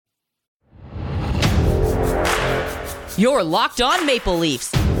You're Locked On Maple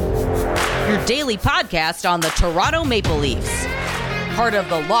Leafs, your daily podcast on the Toronto Maple Leafs. Part of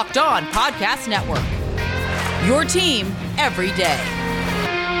the Locked On Podcast Network, your team every day.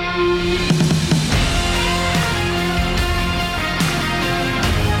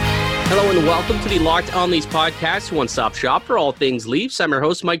 Hello and welcome to the Locked On Leafs podcast, one-stop shop for all things Leafs. I'm your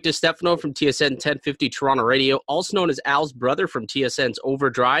host, Mike DiStefano from TSN 1050 Toronto Radio, also known as Al's brother from TSN's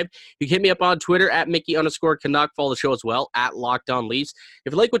Overdrive. You can hit me up on Twitter at Mickey_Canuck. Follow the show as well at Locked On Leafs.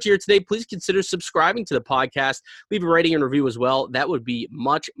 If you like what you hear today, please consider subscribing to the podcast. Leave a rating and review as well. That would be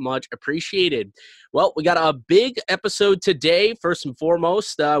much, much appreciated. Well, we got a big episode today. First and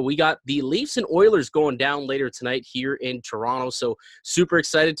foremost, we got the Leafs and Oilers going down later tonight here in Toronto. So super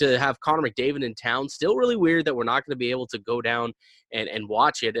excited to have Connor McDavid in town. Still really weird that we're not going to be able to go down and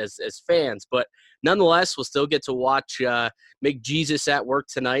watch it as fans. But nonetheless, we'll still get to watch McJesus at work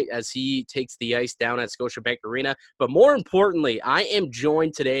tonight as he takes the ice down at Scotiabank Arena. But more importantly, I am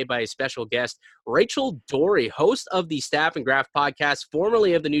joined today by a special guest, Rachel Doerrie, host of the Staff and Graph podcast,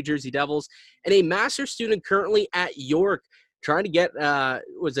 formerly of the New Jersey Devils, and a master's student currently at York, trying to get,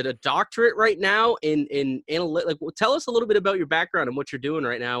 was it a doctorate right now in analytics? Like, well, tell us a little bit about your background and what you're doing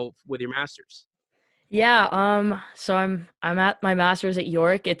right now with your master's. Yeah, so I'm at my master's at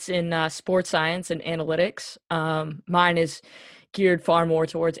York. It's in sports science and analytics. Mine is geared far more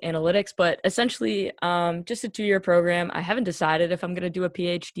towards analytics, but essentially just a 2-year program. I haven't decided if I'm going to do a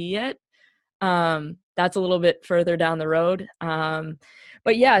PhD yet. That's a little bit further down the road.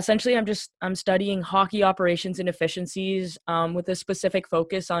 But yeah, essentially I'm studying hockey operations and efficiencies with a specific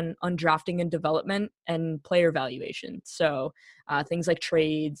focus on drafting and development and player valuation. So things like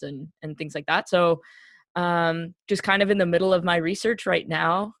trades and things like that. So just kind of in the middle of my research right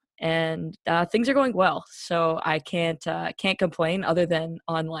now, and things are going well. So I can't complain other than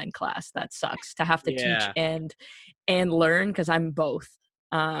online class. That sucks to have to teach and learn because I'm both.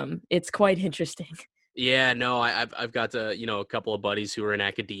 It's quite interesting. Yeah, no, I've got a couple of buddies who are in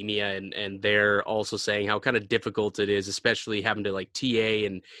academia, and they're also saying how kind of difficult it is, especially having to like TA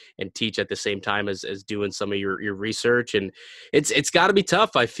and teach at the same time as doing some of your research, and it's got to be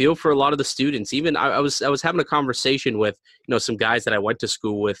tough. I feel for a lot of the students. Even I was having a conversation with some guys that I went to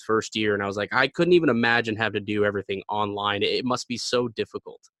school with first year, and I was like, I couldn't even imagine having to do everything online. It must be so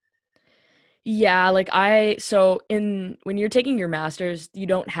difficult. Yeah, when you're taking your master's, you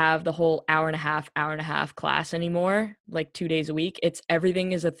don't have the whole hour and a half class anymore, like 2 days a week.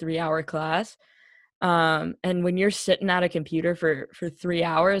 Everything is a 3-hour class. And when you're sitting at a computer for 3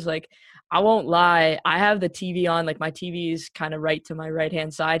 hours, like, I won't lie, I have the TV on, like my TV's kind of right to my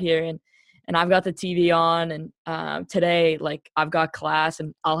right-hand side here. And I've got the TV on, and today, like, I've got class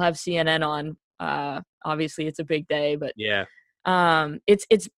and I'll have CNN on. Obviously it's a big day, but yeah,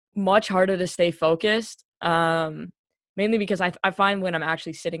 it's much harder to stay focused, mainly because I find when I'm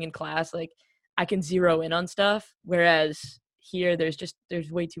actually sitting in class, like, I can zero in on stuff, whereas here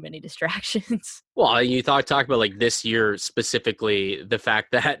there's way too many distractions. Well, you talk about like this year specifically, the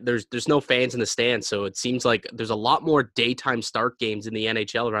fact that there's no fans in the stands, so it seems like there's a lot more daytime start games in the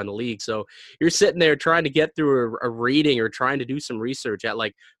NHL around the league. So you're sitting there trying to get through a reading or trying to do some research at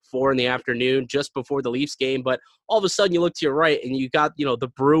like 4 p.m. just before the Leafs game, but all of a sudden you look to your right and you got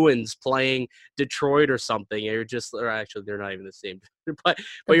the Bruins playing Detroit or something. Or actually they're not even the same. But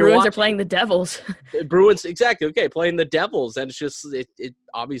the Bruins are playing the Devils. Bruins, exactly. Okay, playing the Devils, and it's just it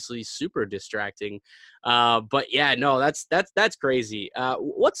obviously super distracting. But yeah, no, that's crazy.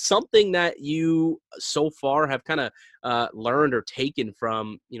 What's something that you so far have kind of learned or taken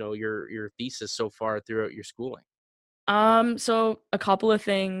from your thesis so far throughout your schooling? So a couple of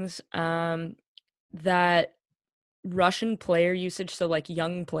things, that Russian player usage, so like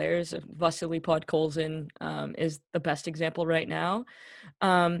young players, Vasily Podkolzin is the best example right now.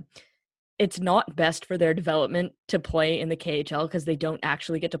 It's not best for their development to play in the KHL because they don't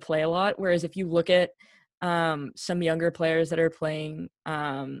actually get to play a lot. Whereas if you look at some younger players that are playing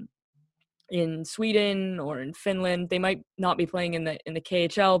in Sweden or in Finland, they might not be playing in the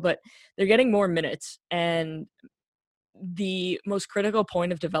KHL, but they're getting more minutes. And the most critical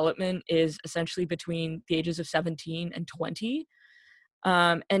point of development is essentially between the ages of 17 and 20.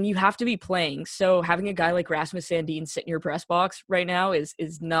 And you have to be playing. So having a guy like Rasmus Sandin sit in your press box right now is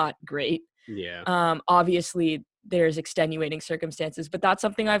not great. Yeah. Obviously there's extenuating circumstances, but that's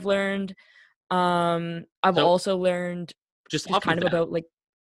something I've learned. I've also learned just kind of about like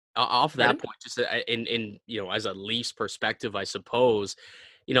off that point, just in as a Leafs perspective, I suppose.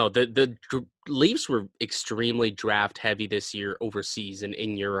 the Leafs were extremely draft heavy this year overseas and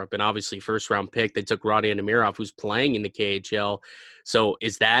in Europe, and obviously first round pick. They took Rodion Amirov, who's playing in the KHL. So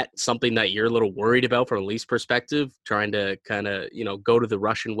is that something that you're a little worried about from a Leafs perspective, trying to kind of go to the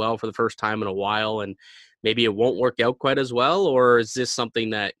Russian well for the first time in a while, and maybe it won't work out quite as well, or is this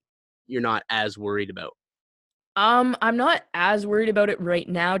something that you're not as worried about? I'm not as worried about it right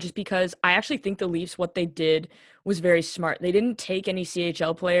now, just because I actually think the Leafs, what they did was very smart. They didn't take any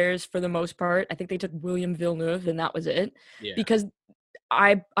CHL players for the most part. I think they took William Villeneuve, and that was it. Yeah. Because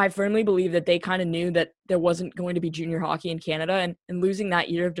I firmly believe that they kind of knew that there wasn't going to be junior hockey in Canada, and losing that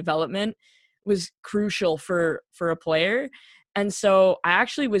year of development was crucial for a player. And so I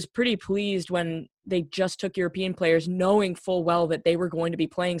actually was pretty pleased when they just took European players, knowing full well that they were going to be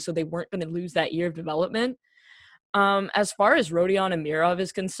playing, so they weren't going to lose that year of development. As far as Rodion Amirov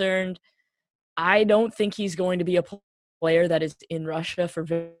is concerned, I don't think he's going to be a player that is in Russia for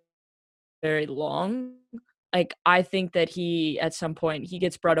very, very long. Like, I think that he, at some point, he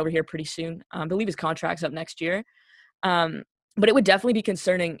gets brought over here pretty soon. I believe his contract's up next year. But it would definitely be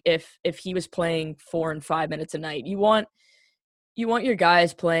concerning if he was playing 4 and 5 minutes a night. You want your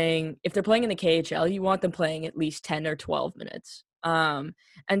guys playing, if they're playing in the KHL, you want them playing at least 10 or 12 minutes.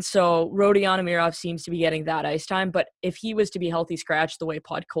 And so Rodion Amirov seems to be getting that ice time, but if he was to be healthy scratch the way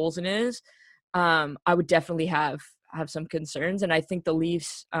Podkolzin is, I would definitely have some concerns. And I think the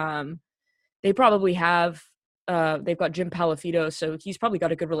Leafs, they probably have, they've got Jim Palafito, so he's probably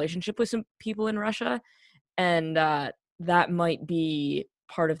got a good relationship with some people in Russia. And that might be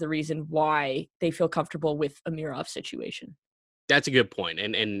part of the reason why they feel comfortable with Amirov's situation. That's a good point.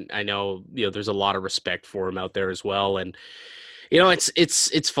 And I know, there's a lot of respect for him out there as well. And,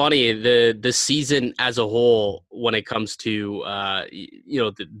 it's funny, the season as a whole, when it comes to,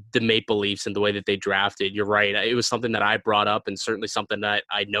 the Maple Leafs and the way that they drafted, you're right. It was something that I brought up, and certainly something that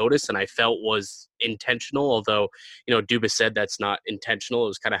I noticed and I felt was intentional. Although, Dubas said that's not intentional. It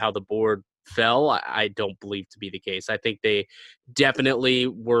was kind of how the board fell. I don't believe to be the case. I think they definitely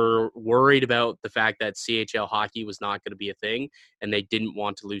were worried about the fact that CHL hockey was not going to be a thing, and they didn't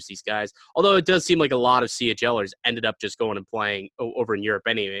want to lose these guys. Although it does seem like a lot of CHLers ended up just going and playing over in Europe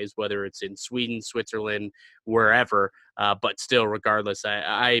anyways, whether it's in Sweden, Switzerland, wherever. But still, regardless,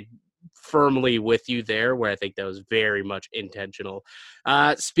 I firmly with you there, where I think that was very much intentional.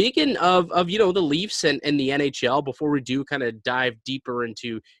 Speaking of the Leafs and the NHL, before we do kind of dive deeper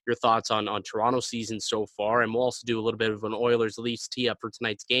into your thoughts on Toronto season so far, and we'll also do a little bit of an Oilers Leafs tee up for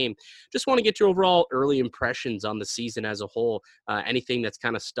tonight's game, just want to get your overall early impressions on the season as a whole. Anything that's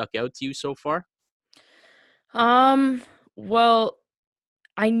kind of stuck out to you so far? Well,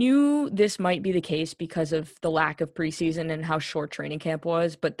 I knew this might be the case because of the lack of preseason and how short training camp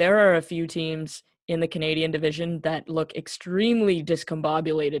was, but there are a few teams in the Canadian division that look extremely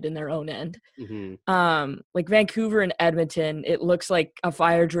discombobulated in their own end. Mm-hmm. Like Vancouver and Edmonton, it looks like a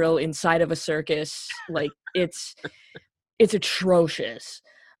fire drill inside of a circus. Like it's atrocious.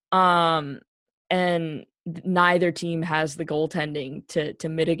 And neither team has the goaltending to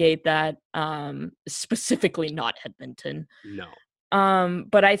mitigate that. Specifically not Edmonton. No.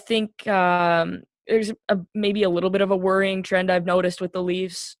 But I think there's maybe a little bit of a worrying trend I've noticed with the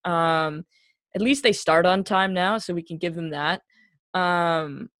Leafs. At least they start on time now, so we can give them that.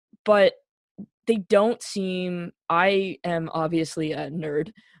 But they don't seem – I am obviously a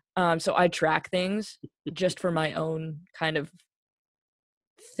nerd, so I track things just for my own kind of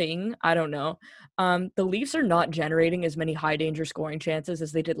thing. I don't know. The Leafs are not generating as many high-danger scoring chances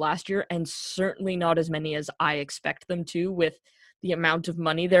as they did last year, and certainly not as many as I expect them to with – the amount of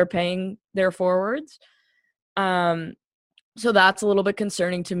money they're paying their forwards. So that's a little bit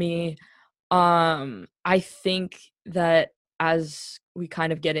concerning to me. I think that as we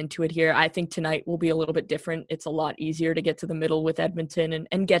kind of get into it here, I think tonight will be a little bit different. It's a lot easier to get to the middle with Edmonton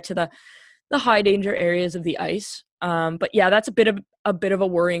and get to the high danger areas of the ice. But yeah, that's a bit of a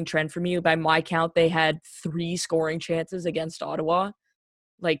worrying trend for me. By my count, they had 3 scoring chances against Ottawa.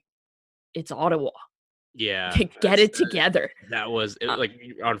 Like, it's Ottawa. Yeah. Get it together. That was like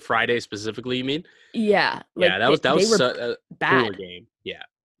on Friday specifically, you mean? Yeah. Yeah, that was a bad poor game. Yeah,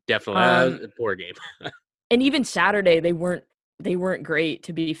 definitely. A poor game. And even Saturday, they weren't great,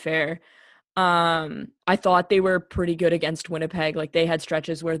 to be fair. I thought they were pretty good against Winnipeg. Like, they had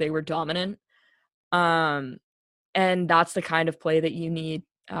stretches where they were dominant. And that's the kind of play that you need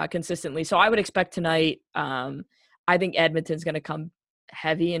consistently. So I would expect tonight, I think Edmonton's going to come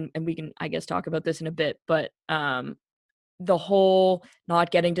heavy, and we can, I guess, talk about this in a bit, but the whole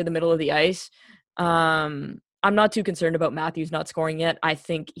not getting to the middle of the ice, I'm not too concerned about Matthews not scoring yet. I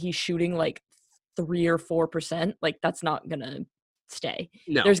think he's shooting like 3 or 4%. Like, that's not gonna stay.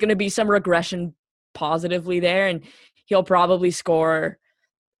 No. There's going to be some regression positively there, and he'll probably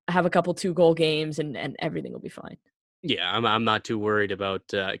have a couple 2-goal games, and everything will be fine. Yeah, I'm not too worried about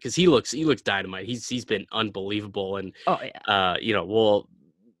because he looks dynamite. He's been unbelievable, and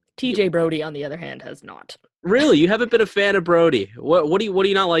TJ Brody on the other hand has not. Really, you haven't been a fan of Brody. What are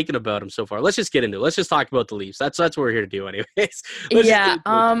you not liking about him so far? Let's just get into it. Let's just talk about the Leafs. That's what we're here to do, anyways.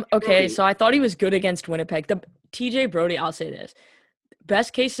 Okay. So I thought he was good against Winnipeg. The TJ Brody, I'll say this: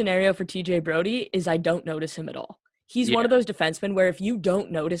 best case scenario for TJ Brody is I don't notice him at all. He's one of those defensemen where if you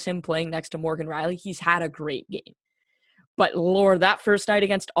don't notice him playing next to Morgan Rielly, he's had a great game. But Lord, that first night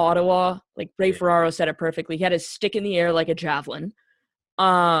against Ottawa, like Ray Ferraro said it perfectly. He had his stick in the air like a javelin.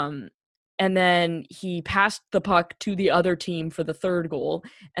 And then he passed the puck to the other team for the third goal.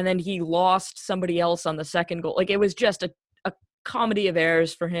 And then he lost somebody else on the second goal. Like, it was just a comedy of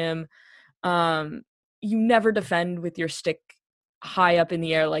errors for him. You never defend with your stick high up in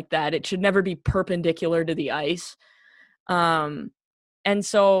the air like that. It should never be perpendicular to the ice. And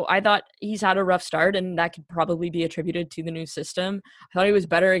so I thought he's had a rough start, and that could probably be attributed to the new system. I thought he was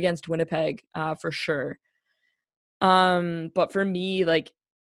better against Winnipeg, for sure. But for me, like,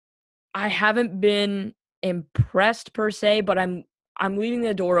 I haven't been impressed per se, but I'm leaving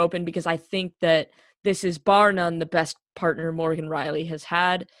the door open because I think that this is bar none the best partner Morgan Rielly has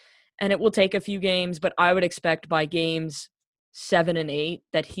had, and it will take a few games, but I would expect by games 7 and 8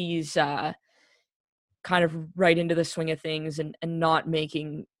 that he's kind of right into the swing of things and not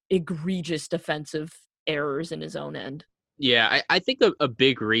making egregious defensive errors in his own end. Yeah, I think a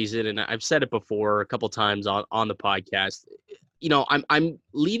big reason, and I've said it before a couple times on the podcast, I'm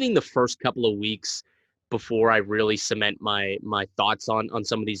leaving the first couple of weeks before I really cement my thoughts on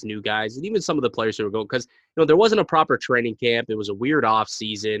some of these new guys and even some of the players who are going, because there wasn't a proper training camp. It was a weird off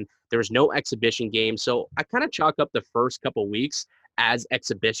season. There was no exhibition game. So I kind of chalk up the first couple of weeks as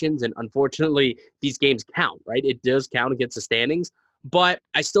exhibitions, and unfortunately these games count, right? It does count against the standings, but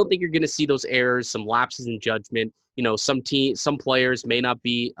I still think you're going to see those errors, some lapses in judgment. Some players may not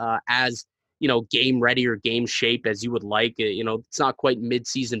be as game ready or game shaped as you would like. It's not quite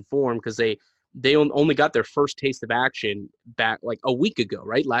mid-season form because they only got their first taste of action back like a week ago,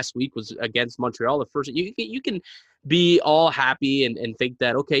 right? Last week was against Montreal. The first, you can be all happy and think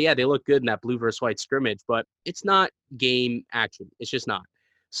that, okay, yeah, they look good in that blue versus white scrimmage, but it's not game action. It's just not.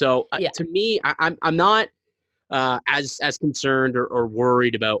 So to me, I'm not as concerned or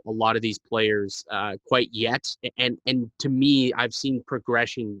worried about a lot of these players quite yet. And to me, I've seen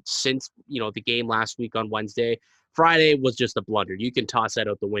progression since, the game last week on Wednesday. Friday was just a blunder. You can toss that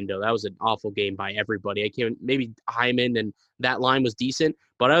out the window. That was an awful game by everybody. Maybe Hyman and that line was decent,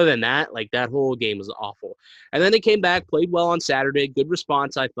 but other than that, like, that whole game was awful. And then they came back, played well on Saturday, good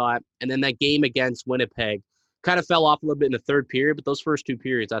response, I thought. And then that game against Winnipeg kind of fell off a little bit in the third period, but those first two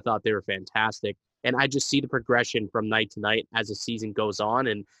periods, I thought they were fantastic. And I just see the progression from night to night as the season goes on.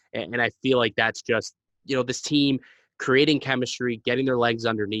 And I feel like that's just, this team creating chemistry, getting their legs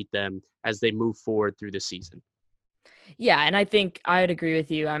underneath them as they move forward through the season. Yeah, and I think I'd agree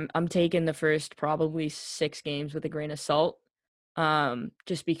with you. I'm taking the first probably 6 games with a grain of salt,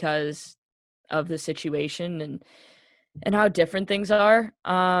 just because of the situation and how different things are.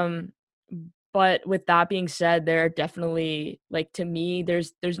 But with that being said, there are definitely, like, to me,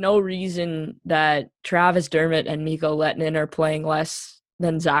 there's no reason that Travis Dermott and Mikko Lehtonen are playing less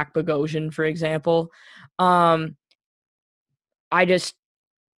than Zach Bogosian, for example.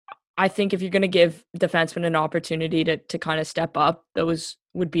 I think if you're going to give defensemen an opportunity to kind of step up, those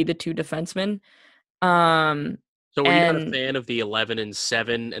would be the 2 defensemen. So were you not a fan of the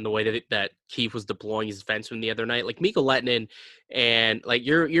 11-7 and the way that Keefe was deploying his defenseman the other night? Like, Mikko Lehtonen, and like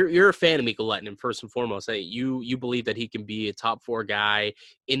you're a fan of Mikko Lehtonen first and foremost. You believe that he can be a top 4 guy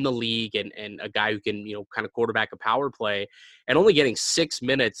in the league and a guy who can kind of quarterback a power play, and only getting 6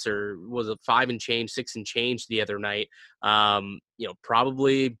 minutes, or was it 6 and change the other night?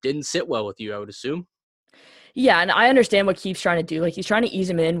 Probably didn't sit well with you, I would assume. Yeah, and I understand what Keefe's trying to do. Like, he's trying to ease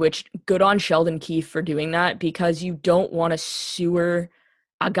him in, which good on Sheldon Keefe for doing that, because you don't want to sewer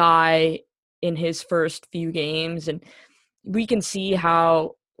a guy in his first few games. And we can see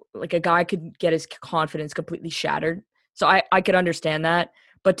how, like, a guy could get his confidence completely shattered. So I could understand that.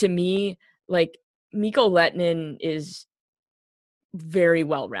 But to me, like, Mikko Lehtonen is very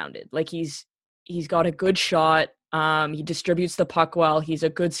well-rounded. Like, he's got a good shot. He distributes the puck well. He's a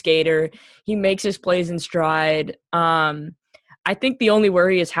good skater. He makes his plays in stride. I think the only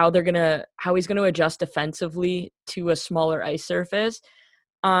worry is how he's gonna adjust defensively to a smaller ice surface.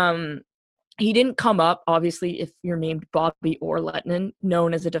 He didn't come up, obviously, if you're named Bobby or Lehtonen,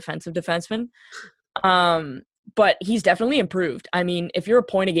 known as a defensive defenseman. but he's definitely improved. I mean, if you're a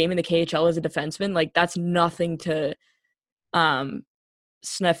point a game in the KHL as a defenseman, like that's nothing to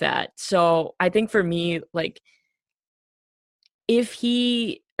sniff at. So I think for me, like if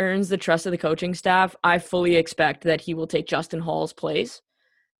he earns the trust of the coaching staff, I fully expect that he will take Justin Hall's place.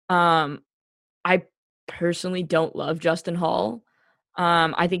 I personally don't love Justin Hall.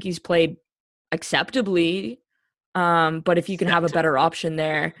 I think he's played acceptably. But if you can have a better option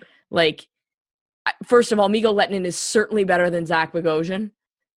there, like, first of all, Mikko Lehtinen is certainly better than Zach Bogosian.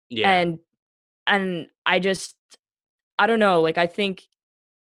 Yeah. And I don't know. Like, I think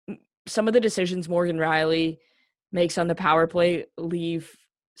some of the decisions Morgan Rielly makes on the power play leave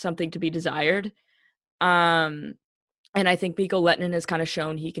something to be desired. And I think Mikko Lehtinen has kind of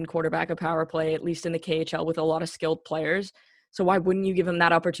shown he can quarterback a power play, at least in the KHL, with a lot of skilled players. So why wouldn't you give him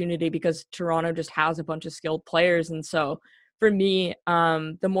that opportunity? Because Toronto just has a bunch of skilled players. And so for me,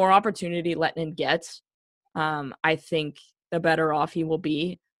 the more opportunity Lehtinen gets, I think the better off he will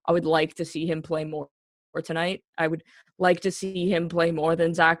be. I would like to see him play more tonight. I would like to see him play more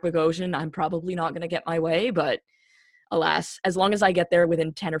than Zach Bogosian. I'm probably not going to get my way, but alas, as long as I get there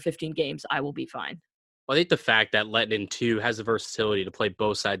within 10 or 15 games, I will be fine. Well, I think the fact that Lehtinen, too, has the versatility to play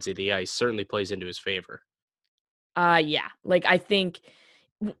both sides of the ice certainly plays into his favor. Yeah. Like, I think,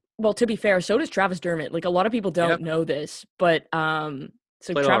 well, to be fair, so does Travis Dermott. Like, a lot of people don't know this, but so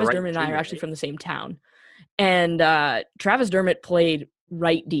Travis Dermott and I are actually from the same town. And Travis Dermott played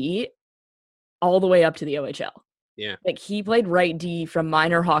right D all the way up to the OHL. Yeah. Like, he played right D from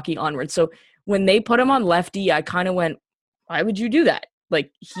minor hockey onwards. So when they put him on left D, I kind of went, why would you do that?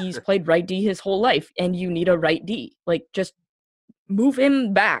 Like, he's played right D his whole life, and you need a right D. Like, just move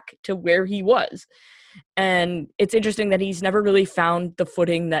him back to where he was. And it's interesting that he's never really found the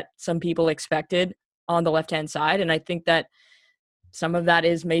footing that some people expected on the left-hand side. And I think that some of that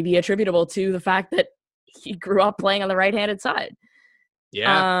is maybe attributable to the fact that he grew up playing on the right-handed side.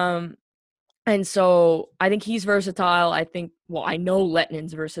 Yeah. And so I think he's versatile. I know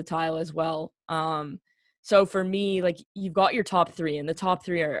Lehtinen's versatile as well. So for me, like, you've got your top three, and the top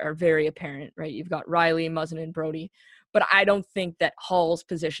three are very apparent, right? You've got Rielly, Muzzin, and Brody. But I don't think that Hall's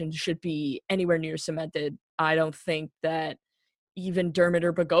position should be anywhere near cemented. I don't think that even Dermott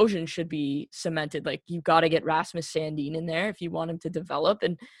or Bogosian should be cemented. Like, you got to get Rasmus Sandin in there if you want him to develop.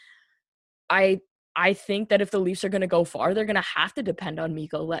 And I think that if the Leafs are going to go far, they're going to have to depend on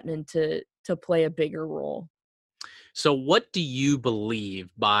Mikko Lehtinen to play a bigger role. So what do you believe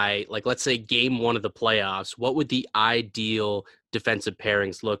by, like, let's say game one of the playoffs, what would the ideal defensive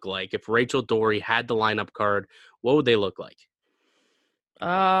pairings look like? If Rachel Doerrie had the lineup card, what would they look like?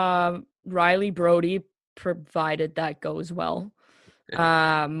 Rielly, Brody, provided that goes well.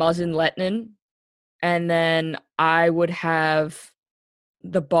 Muzzin, Lehtinen. And then I would have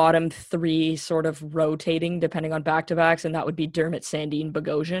the bottom three sort of rotating depending on back-to-backs, and that would be Dermott, Sandin,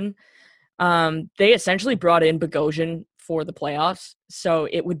 Bogosian. They essentially brought in Bogosian for the playoffs, so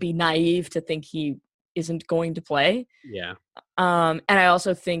it would be naive to think he isn't going to play. Yeah. And I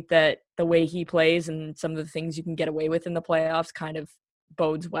also think that the way he plays and some of the things you can get away with in the playoffs kind of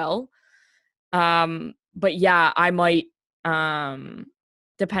bodes well. But yeah, I might,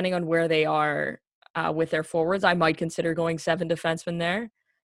 depending on where they are with their forwards, I might consider going 7 defensemen there,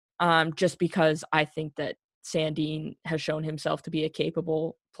 just because I think that Sandin has shown himself to be a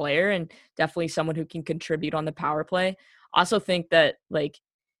capable player and definitely someone who can contribute on the power play. I also think that, like,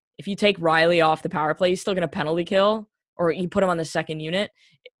 if you take Rielly off the power play, he's still going to penalty kill, or you put him on the second unit,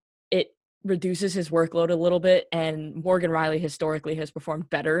 it reduces his workload a little bit. And Morgan Rielly historically has performed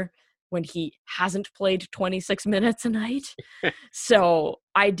better when he hasn't played 26 minutes a night. So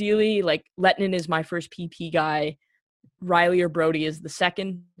ideally, like, Lehtinen is my first PP guy. Rielly or Brody is the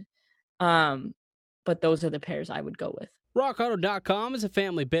second. But those are the pairs I would go with. RockAuto.com is a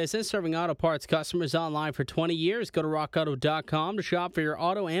family business serving auto parts customers online for 20 years. Go to RockAuto.com to shop for your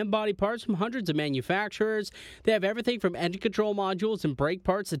auto and body parts from hundreds of manufacturers. They have everything from engine control modules and brake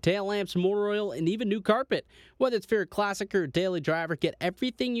parts to tail lamps, motor oil, and even new carpet. Whether it's for your classic or daily driver, get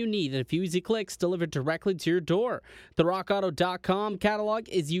everything you need in a few easy clicks delivered directly to your door. The RockAuto.com catalog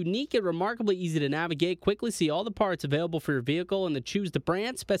is unique and remarkably easy to navigate. Quickly see all the parts available for your vehicle and then choose the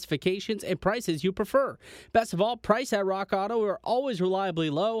brand, specifications, and prices you prefer. Best of all, price at Rock Auto are always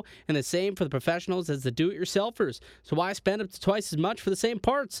reliably low, and the same for the professionals as the do-it-yourselfers. So why spend up to twice as much for the same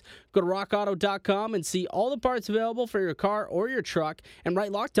parts? Go to rockauto.com and see all the parts available for your car or your truck, and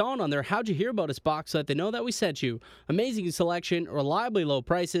write Locked On their How'd You Hear About Us box so that they know that we sent you. Amazing selection, reliably low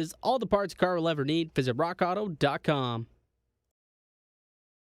prices, all the parts a car will ever need. Visit rockauto.com.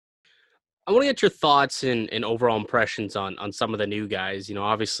 I want to get your thoughts and overall impressions on some of the new guys. You know,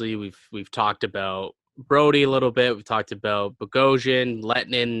 obviously we've talked about Brody a little bit. We talked about Bogosian,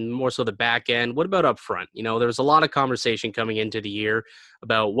 Lettinen, more so the back end. What about up front? There was a lot of conversation coming into the year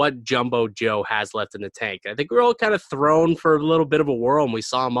about what Jumbo Joe has left in the tank. I think we're all kind of thrown for a little bit of a whirl, and we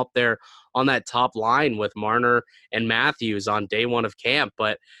saw him up there on that top line with Marner and Matthews on day one of camp.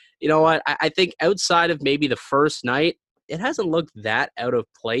 But you know what? I think outside of maybe the first night, it hasn't looked that out of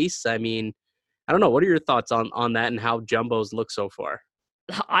place. I mean, I don't know. What are your thoughts on that and how Jumbo's look so far?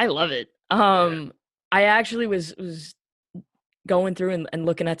 I love it. I actually was going through and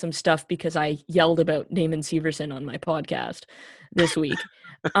looking at some stuff because I yelled about Naaman Severson on my podcast this week.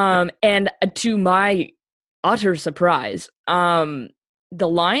 And to my utter surprise, the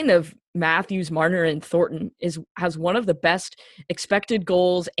line of Matthews, Marner, and Thornton has one of the best expected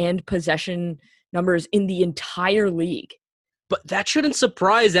goals and possession numbers in the entire league. But that shouldn't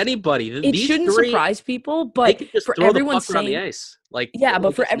surprise anybody. It shouldn't surprise people, but for everyone saying, on the ice.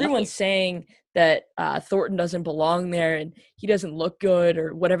 But for everyone saying that Thornton doesn't belong there and he doesn't look good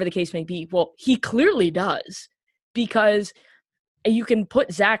or whatever the case may be, well, he clearly does, because you can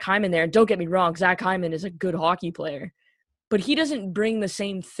put Zach Hyman there. And don't get me wrong, Zach Hyman is a good hockey player, but he doesn't bring the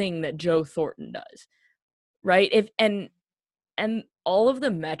same thing that Joe Thornton does, right? And all of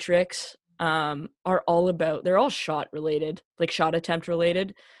the metrics are all about, they're all shot related, like shot attempt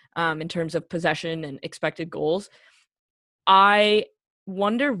related, in terms of possession and expected goals. I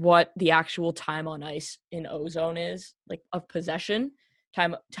wonder what the actual time on ice in O-zone is, like of possession,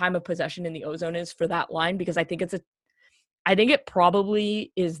 time of possession in the O-zone is for that line, because I think it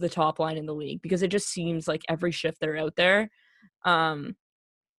probably is the top line in the league, because it just seems like every shift they're out there,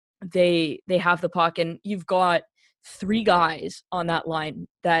 they have the puck, and you've got 3 guys on that line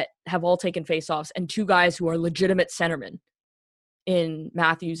that have all taken faceoffs, and 2 guys who are legitimate centermen in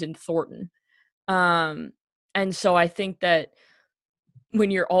Matthews and Thornton. And so I think that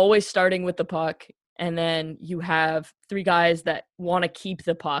when you're always starting with the puck and then you have 3 guys that want to keep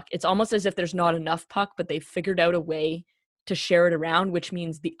the puck, it's almost as if there's not enough puck, but they've figured out a way to share it around, which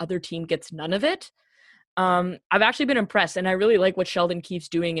means the other team gets none of it. I've actually been impressed, and I really like what Sheldon Keefe's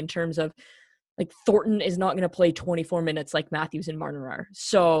doing in terms of, like, Thornton is not going to play 24 minutes like Matthews and Marner are.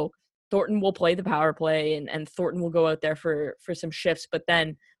 So Thornton will play the power play, and Thornton will go out there for some shifts. But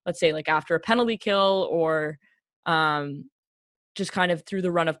then, let's say, like, after a penalty kill or just kind of through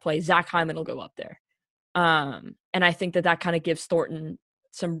the run of play, Zach Hyman will go up there. And I think that kind of gives Thornton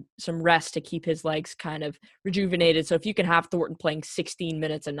some rest to keep his legs kind of rejuvenated. So if you can have Thornton playing 16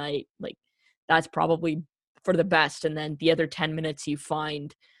 minutes a night, like, that's probably for the best. And then the other 10 minutes you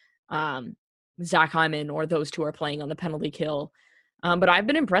find Zach Hyman or those 2 are playing on the penalty kill. But I've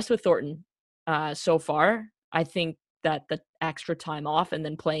been impressed with Thornton so far. I think that the extra time off and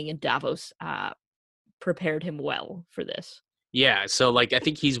then playing in Davos prepared him well for this. Yeah, so I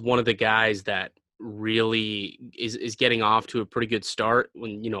think he's one of the guys that really is getting off to a pretty good start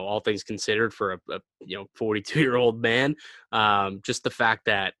when, all things considered, for a 42-year-old man. Just the fact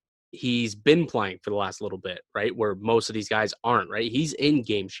that he's been playing for the last little bit, right? Where most of these guys aren't, right? He's in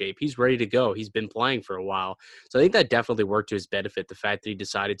game shape. He's ready to go. He's been playing for a while. So I think that definitely worked to his benefit, the fact that he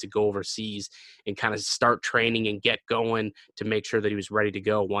decided to go overseas and kind of start training and get going to make sure that he was ready to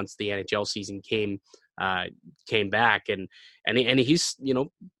go once the NHL season came back. And he's,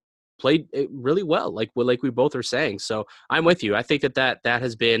 played really well, like we both are saying. So I'm with you. I think that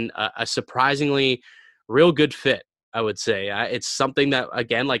has been a surprisingly real good fit, I would say. It's something that,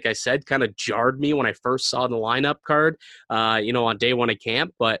 again, like I said, kind of jarred me when I first saw the lineup card, on day one of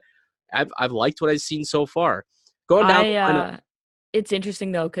camp. But I've liked what I've seen so far. Going down, it's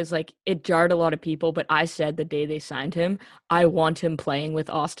interesting though, because it jarred a lot of people. But I said the day they signed him, I want him playing with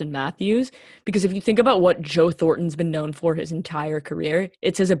Auston Matthews, because if you think about what Joe Thornton's been known for his entire career,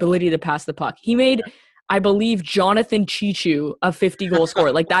 it's his ability to pass the puck. He made, I believe, Jonathan Cheechoo a 50-goal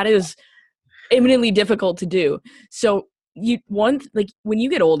scorer. That is eminently difficult to do. So when you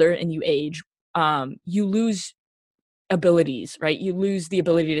get older and you age, you lose abilities, right? You lose the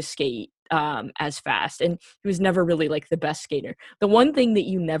ability to skate as fast, and he was never really the best skater. The one thing that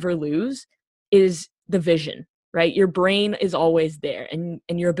you never lose is the vision, right? Your brain is always there, and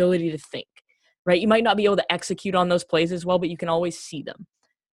your ability to think, right? You might not be able to execute on those plays as well, but you can always see them.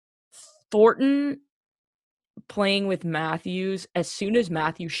 Thornton playing with Matthews, as soon as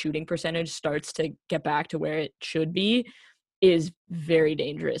Matthews' shooting percentage starts to get back to where it should be, is very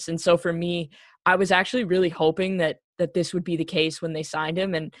dangerous. And so for me, I was actually really hoping that this would be the case when they signed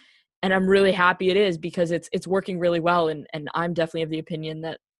him, and I'm really happy it is, because it's working really well. And I'm definitely of the opinion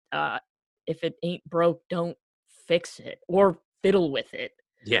that if it ain't broke, don't fix it or fiddle with it.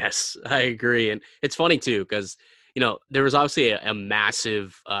 Yes, I agree. And it's funny too, because there was obviously a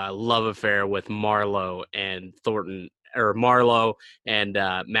massive love affair with Marlowe and Thornton, or Marlowe and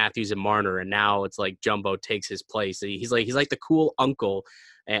Matthews and Marner, and now it's like Jumbo takes his place. He's like the cool uncle.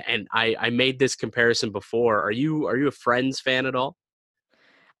 And I made this comparison before. Are you a Friends fan at all?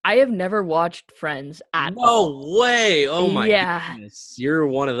 I have never watched Friends at all. No way! Oh my Yeah. goodness, you're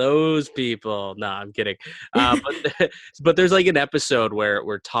one of those people. No, I'm kidding. But there's like an episode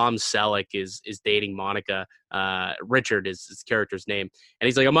where Tom Selleck is dating Monica. Richard is his character's name, and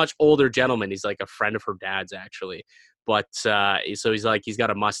he's like a much older gentleman. He's like a friend of her dad's actually. But so he's got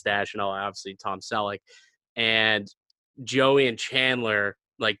a mustache and all. Obviously, Tom Selleck, and Joey and Chandler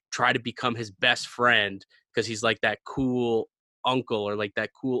like try to become his best friend because he's like that cool uncle or like that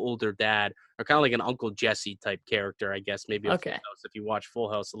cool older dad, or kind of like an Uncle Jesse type character, I guess. Maybe a Okay. Full House, if you watch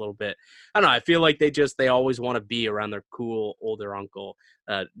Full House a little bit. I don't know. I feel like they always want to be around their cool older uncle,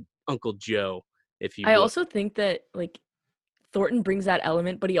 Uncle Joe, if you I will. also think that like Thornton brings that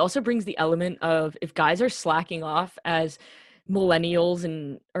element, but he also brings the element of if guys are slacking off as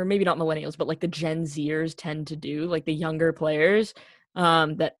millennials or maybe not millennials, but like the Gen Zers tend to do, like the younger players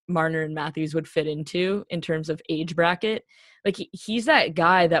that Marner and Matthews would fit into in terms of age bracket. Like he's that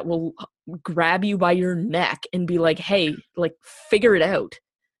guy that will grab you by your neck and be like, hey, like figure it out.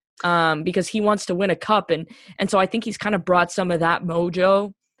 Because he wants to win a cup. And so I think he's kind of brought some of that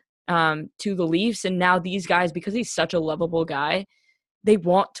mojo to the Leafs. And now these guys, because he's such a lovable guy, they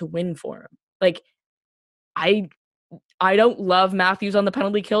want to win for him. Like I don't love Matthews on the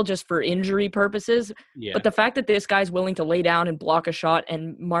penalty kill just for injury purposes. Yeah. But the fact that this guy's willing to lay down and block a shot,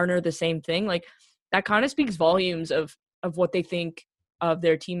 and Marner the same thing, like that kind of speaks volumes of what they think of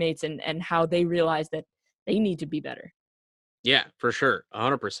their teammates and how they realize that they need to be better. Yeah, for sure.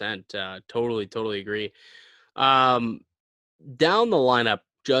 100%. Totally agree. Down the lineup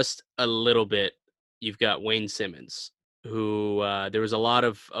just a little bit, you've got Wayne Simmons, who there was a lot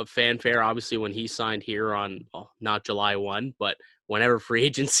of fanfare, obviously, when he signed here on not July 1, but whenever free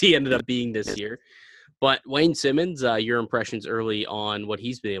agency ended up being this year. But Wayne Simmons, your impressions early on what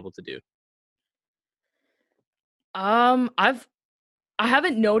he's been able to do? I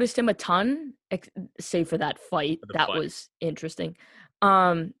haven't noticed him a ton, save for that fight. That was interesting.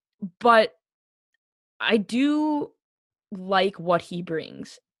 But I do like what he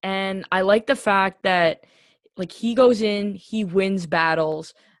brings. And I like the fact that like he goes in, he wins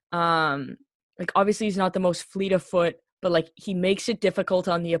battles. Like obviously he's not the most fleet of foot, but like he makes it difficult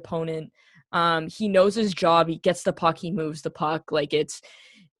on the opponent. He knows his job. He gets the puck, he moves the puck. Like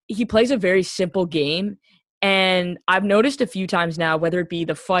he plays a very simple game. And I've noticed a few times now, whether it be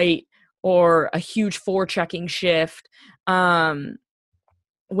the fight or a huge forechecking shift,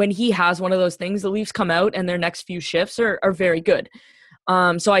 when he has one of those things, the Leafs come out and their next few shifts are very good.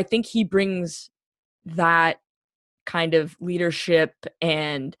 So I think he brings that kind of leadership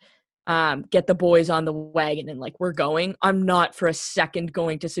and get the boys on the wagon and like, we're going. I'm not for a second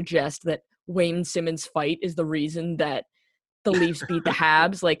going to suggest that Wayne Simmons' fight is the reason that the Leafs beat the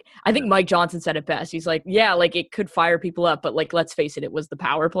Habs. Like, I think Mike Johnson said it best. He's like, yeah, like it could fire people up, but like, let's face it, it was the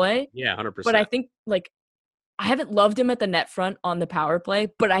power play. Yeah, 100%. But I think like, I haven't loved him at the net front on the power play,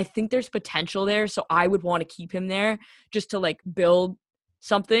 but I think there's potential there. So I would want to keep him there just to like build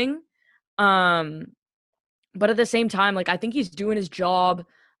something. But at the same time, like I think he's doing his job.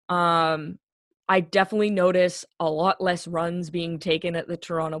 I definitely notice a lot less runs being taken at the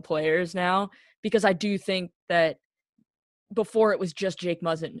Toronto players now, because I do think that before it was just Jake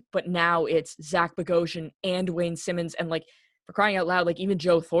Muzzin, but now it's Zach Bogosian and Wayne Simmons. And like, for crying out loud, like even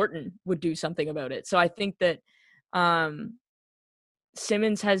Joe Thornton would do something about it. So I think that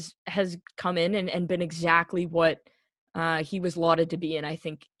Simmons has come in and been exactly what he was lauded to be. And I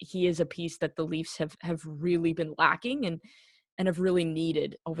think he is a piece that the Leafs have really been lacking and have really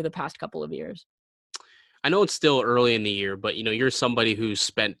needed over the past couple of years. I know it's still early in the year, but, you're somebody who's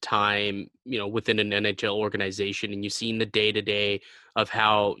spent time, within an NHL organization, and you've seen the day-to-day of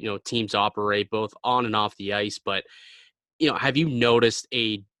how, teams operate both on and off the ice. But, have you noticed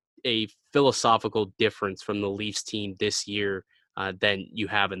a philosophical difference from the Leafs team this year than you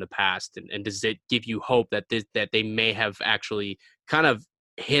have in the past? And does it give you hope that they may have actually kind of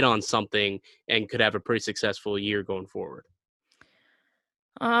hit on something and could have a pretty successful year going forward?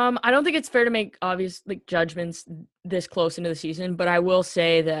 I don't think it's fair to make obvious like judgments this close into the season, but I will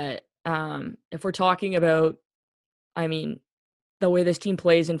say that if we're talking about, the way this team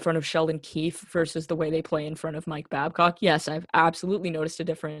plays in front of Sheldon Keefe versus the way they play in front of Mike Babcock, yes, I've absolutely noticed a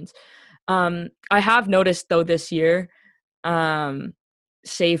difference. I have noticed though this year,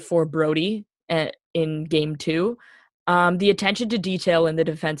 save for Brody in game 2, the attention to detail in the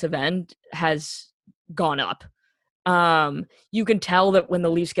defensive end has gone up. You can tell that when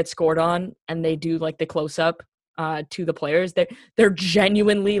the Leafs get scored on and they do like the close up to the players, they're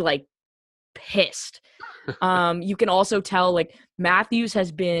genuinely like pissed. You can also tell like Matthews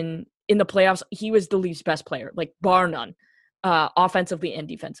has been in the playoffs. He was the Leafs' best player, like bar none, offensively and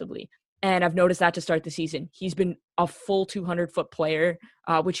defensively. And I've noticed that to start the season. He's been a full 200-foot player,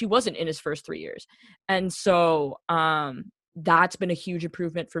 which he wasn't in his first 3 years. And so that's been a huge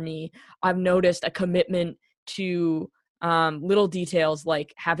improvement for me. I've noticed a commitment to little details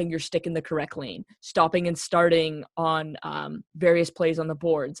like having your stick in the correct lane, stopping and starting on various plays on the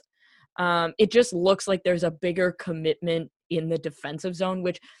boards. It just looks like there's a bigger commitment in the defensive zone,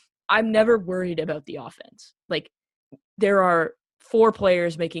 which I'm never worried about the offense. Like there are 4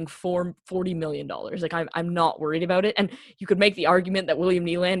 players making $40 million. Like I'm not worried about it. And you could make the argument that William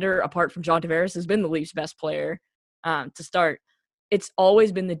Nylander, apart from John Tavares, has been the Leafs' best player to start. It's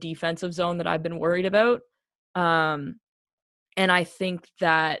always been the defensive zone that I've been worried about. And I think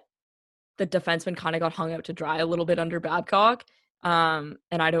that the defenseman kind of got hung out to dry a little bit under Babcock. And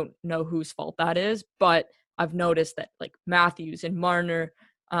I don't know whose fault that is, but I've noticed that like Matthews and Marner,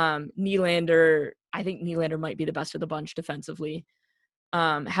 Nylander, I think Nylander might be the best of the bunch defensively,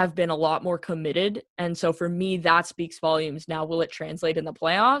 have been a lot more committed. And so for me, that speaks volumes. Now, will it translate in the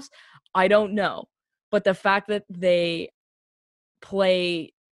playoffs? I don't know. But the fact that they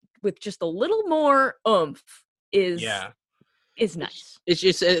play with just a little more oomph is nice.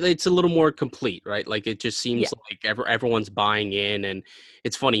 It's a little more complete, right? Like it just seems like everyone's buying in, and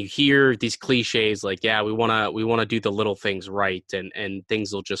it's funny, you hear these cliches like, yeah, we want to do the little things right, and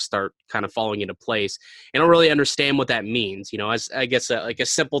things will just start kind of falling into place. I don't really understand what that means, as I guess like a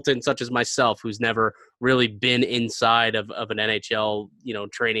simpleton such as myself who's never really been inside of an NHL,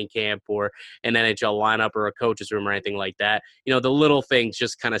 training camp or an NHL lineup or a coach's room or anything like that. The little things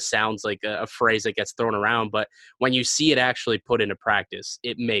just kind of sounds like a phrase that gets thrown around, but when you see it actually put into practice,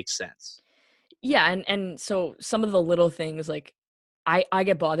 it makes sense. Yeah, and so some of the little things, like I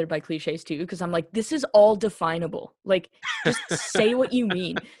get bothered by cliches too, because I'm like, this is all definable. Like, just say what you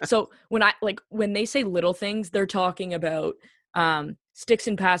mean. So when they say little things, they're talking about sticks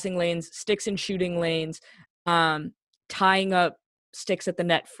in passing lanes, sticks in shooting lanes, tying up sticks at the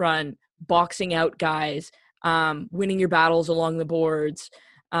net front, boxing out guys, winning your battles along the boards,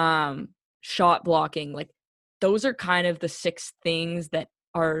 shot blocking. Like, those are kind of the 6 things that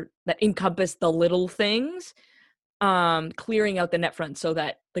encompass the little things. Clearing out the net front so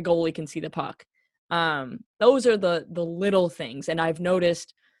that the goalie can see the puck. Those are the little things. And I've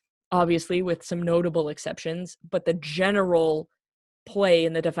noticed, obviously, with some notable exceptions, but the general play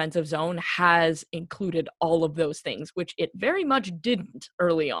in the defensive zone has included all of those things, which it very much didn't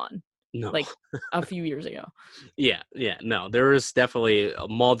early on. No. Like a few years ago. Yeah. No, there is definitely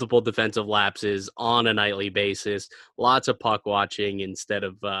multiple defensive lapses on a nightly basis. Lots of puck watching instead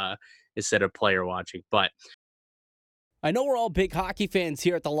of player watching. But I know we're all big hockey fans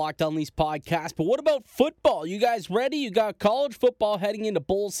here at the Locked On Leafs podcast, but what about football? You guys ready? You got college football heading into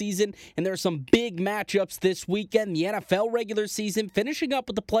bowl season, and there are some big matchups this weekend. The NFL regular season finishing up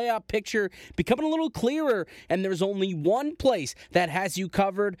with the playoff picture becoming a little clearer, and there's only one place that has you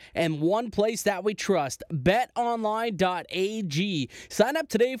covered and one place that we trust, betonline.ag. Sign up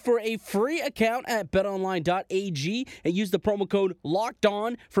today for a free account at betonline.ag and use the promo code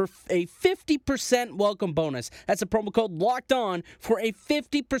LOCKEDON for a 50% welcome bonus. That's a promo code Locked On for a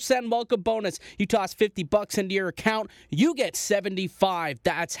 50% welcome bonus. You toss $50 into your account, you get $75.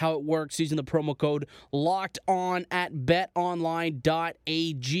 That's how it works using the promo code Locked On at betonline.ag.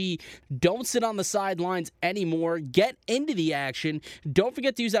 Don't sit on the sidelines anymore. Get into the action. Don't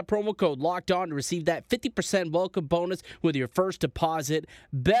forget to use that promo code Locked On to receive that 50% welcome bonus with your first deposit.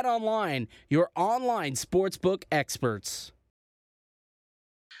 BetOnline, your online sportsbook experts.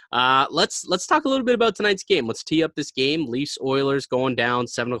 Let's talk a little bit about tonight's game. Let's tee up this game. Leafs Oilers going down,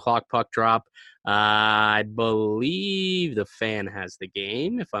 7:00 puck drop. I believe the Fan has the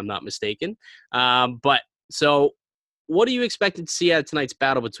game, if I'm not mistaken. But so what are you expecting to see out of tonight's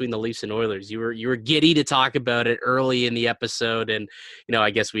battle between the Leafs and Oilers? You were giddy to talk about it early in the episode, and I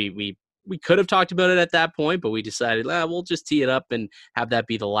guess we could have talked about it at that point, but we decided we'll just tee it up and have that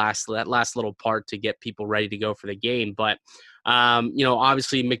be that last little part to get people ready to go for the game. But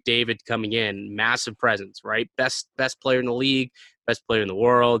obviously McDavid coming in, massive presence, right? Best player in the league, best player in the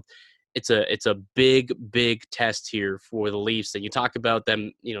world. It's a big test here for the Leafs. And you talk about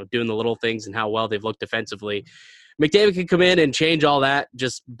them, doing the little things and how well they've looked defensively. McDavid can come in and change all that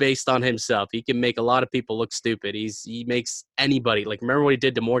just based on himself. He can make a lot of people look stupid. He makes anybody, like, remember what he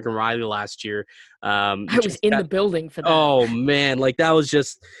did to Morgan Rielly last year? I was in the building for that. Oh man, like that was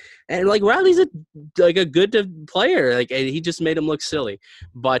just, And like Riley's a good player, like, and he just made him look silly.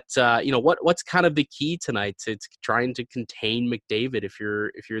 But what's kind of the key tonight to trying to contain McDavid if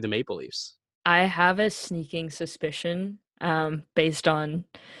you're the Maple Leafs? I have a sneaking suspicion, based on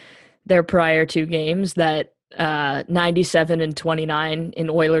their prior two games, that 97 and 29 in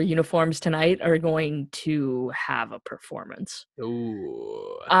Oiler uniforms tonight are going to have a performance.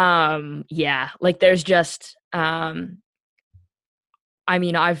 Ooh. Yeah, like there's just I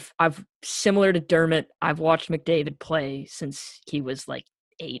mean, I've similar to Dermott, I've watched McDavid play since he was like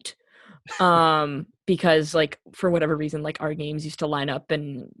 8. Because like for whatever reason, like our games used to line up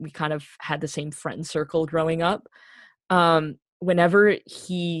and we kind of had the same friend circle growing up. Whenever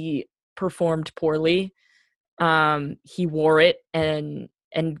he performed poorly, he wore it and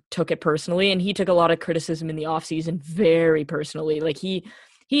took it personally, and he took a lot of criticism in the offseason very personally. Like he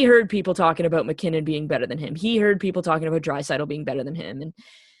heard people talking about McKinnon being better than him. He heard people talking about Draisaitl being better than him.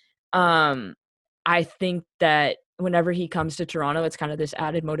 And I think that whenever he comes to Toronto, it's kind of this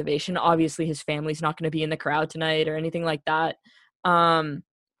added motivation. Obviously, his family's not going to be in the crowd tonight or anything like that.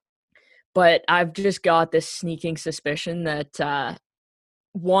 But I've just got this sneaking suspicion that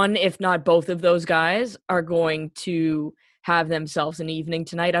one, if not both of those guys, are going to have themselves an evening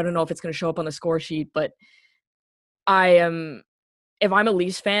tonight. I don't know if it's going to show up on the score sheet, but if I'm a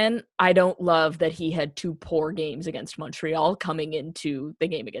Leafs fan, I don't love that he had 2 poor games against Montreal coming into the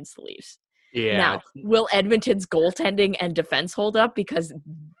game against the Leafs. Yeah. Now, will Edmonton's goaltending and defense hold up? Because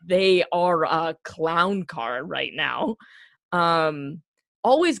they are a clown car right now.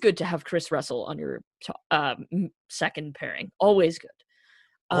 Always good to have Chris Russell on your second pairing. Always good.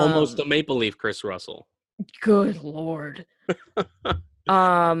 Almost a Maple Leaf Chris Russell. Good Lord.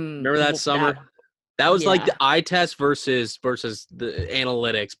 Remember that summer? That was like yeah. the eye test versus the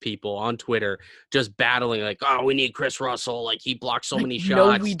analytics people on Twitter just battling like, oh, we need Chris Russell. Like he blocked so many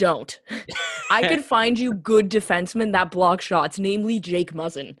shots. No, we don't. I could find you good defensemen that block shots, namely Jake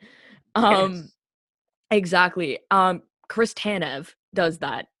Muzzin. Yes. Exactly. Chris Tanev does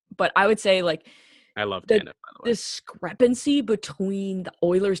that. But I would say like I love Tanev, by the way. Discrepancy between the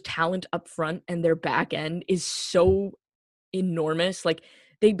Oilers' talent up front and their back end is so enormous. Like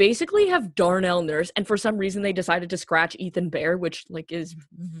they basically have Darnell Nurse, and for some reason they decided to scratch Ethan Bear, which like is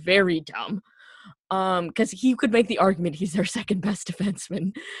very dumb. Because he could make the argument he's their second best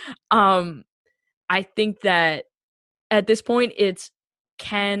defenseman. I think that at this point it's,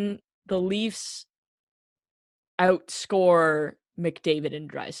 can the Leafs outscore McDavid and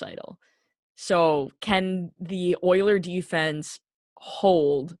Draisaitl? So can the Oiler defense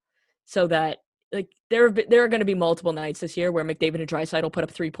hold so that like there are going to be multiple nights this year where McDavid and Draisaitl put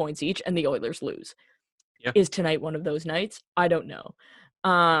up 3 points each and the Oilers lose. Yeah. Is tonight one of those nights? I don't know.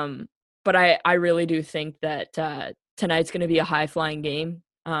 But I really do think that tonight's going to be a high-flying game.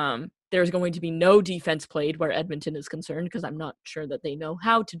 There's going to be no defense played where Edmonton is concerned because I'm not sure that they know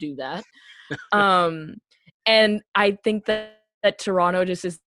how to do that. And I think that Toronto just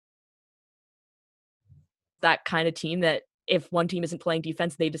is that kind of team that if one team isn't playing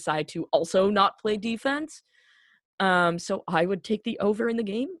defense, they decide to also not play defense. So I would take the over in the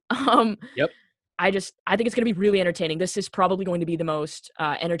game. Yep. I think it's going to be really entertaining. This is probably going to be the most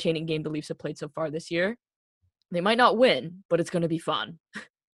entertaining game the Leafs have played so far this year. They might not win, but it's going to be fun.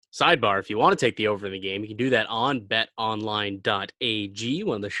 Sidebar, if you want to take the over in the game, you can do that on betonline.ag,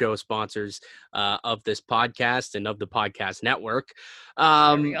 one of the show sponsors of this podcast and of the podcast network.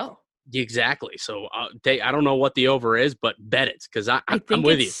 There we go. Exactly. So I don't know what the over is, but bet it because I'm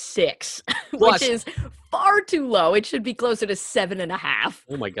with you. 6, which is far too low. It should be closer to 7.5.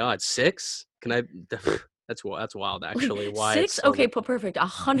 Oh my God, 6? Can I? That's wild. Actually, why 6? Okay, perfect.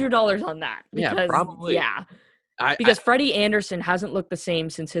 $100 on that. Because, yeah, probably. Yeah. Because Freddie Anderson hasn't looked the same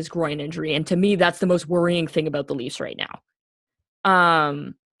since his groin injury, and to me, that's the most worrying thing about the Leafs right now.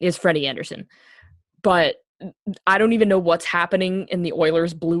 Is Freddie Anderson, but I don't even know what's happening in the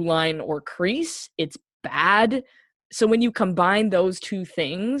Oilers' blue line or crease. It's bad. So when you combine those two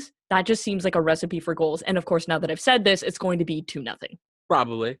things, that just seems like a recipe for goals. And of course, now that I've said this, it's going to be 2-0.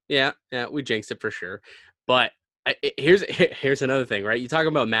 Probably. Yeah, we jinxed it for sure. But here's another thing, right? You talk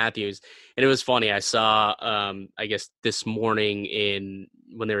about Matthews, and it was funny. I saw, I guess this morning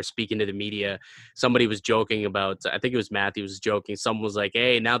when they were speaking to the media, somebody was joking about, I think it was Matthews was joking. Someone was like,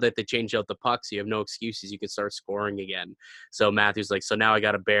 hey, now that they changed out the pucks, you have no excuses. You can start scoring again. So Matthews like, so now I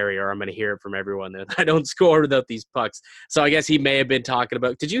got to bury, or I'm going to hear it from everyone that I don't score without these pucks. So I guess he may have been talking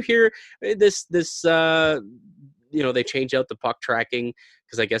about, did you hear this, they changed out the puck tracking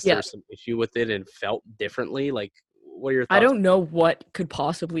because I guess there was some issue with it and felt differently. Like, what are your thoughts? I don't know what could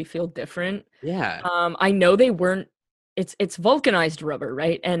possibly feel different. Yeah. I know they weren't it's vulcanized rubber,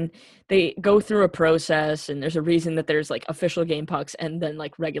 right? And they go through a process, and there's a reason that there's like official game pucks and then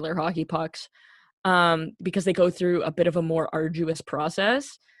like regular hockey pucks, because they go through a bit of a more arduous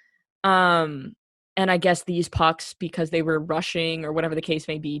process. And I guess these pucks, because they were rushing or whatever the case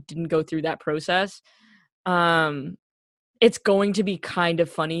may be, didn't go through that process. It's going to be kind of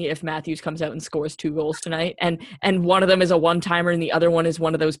funny if Matthews comes out and scores 2 goals tonight, and one of them is a one-timer and the other one is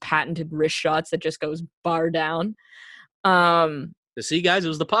one of those patented wrist shots that just goes bar down. See, guys, it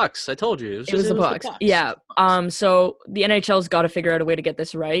was the pucks. I told you. It was the pucks. Yeah. So the NHL's got to figure out a way to get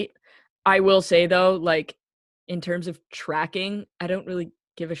this right. I will say, though, like, in terms of tracking, I don't really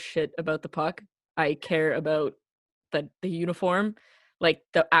give a shit about the puck. I care about the uniform, like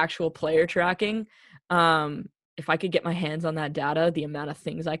the actual player tracking. If I could get my hands on that data, the amount of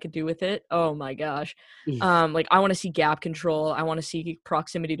things I could do with it, oh my gosh. Like, I want to see gap control. I want to see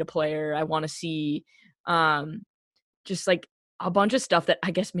proximity to player. I want to see just like a bunch of stuff that I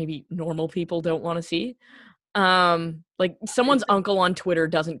guess maybe normal people don't want to see. Like someone's uncle on Twitter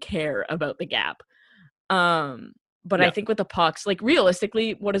doesn't care about the gap. But yeah. I think with the pucks, like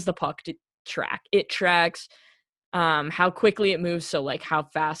realistically, what does the puck track? It tracks how quickly it moves, so like how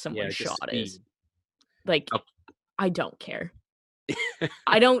fast someone's shot is. Like, I don't care.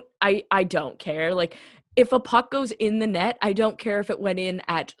 I don't care. Like, if a puck goes in the net, I don't care if it went in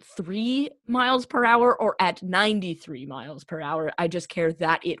at 3 miles per hour or at 93 miles per hour. I just care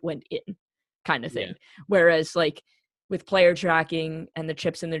that it went in, kind of thing. Yeah. Whereas, like, with player tracking and the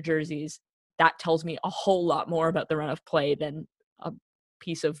chips in their jerseys, that tells me a whole lot more about the run of play than a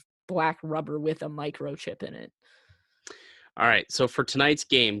piece of black rubber with a microchip in it. All right, so for tonight's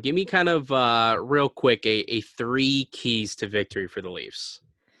game, give me kind of real quick a 3 keys to victory for the Leafs.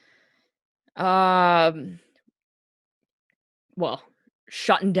 Well,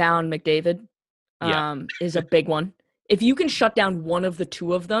 shutting down McDavid is a big one. If you can shut down one of the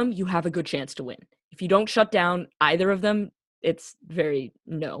 2 of them, you have a good chance to win. If you don't shut down either of them, it's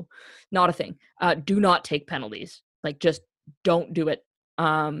not a thing. Do not take penalties. Like, just don't do it.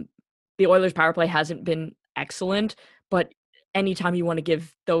 The Oilers' power play hasn't been excellent, but anytime you want to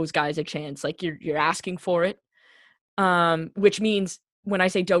give those guys a chance, like you're asking for it. Which means when I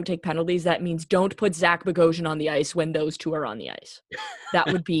say don't take penalties, that means don't put Zach Bogosian on the ice when those 2 are on the ice. That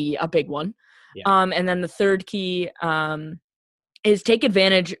would be a big one. Yeah. And then the third key is take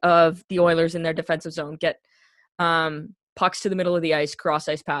advantage of the Oilers in their defensive zone. Get pucks to the middle of the ice, cross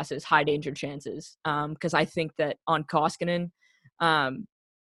ice passes, high danger chances. Because I think that on Koskinen,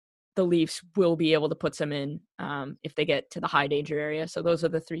 the Leafs will be able to put some in if they get to the high danger area. So those are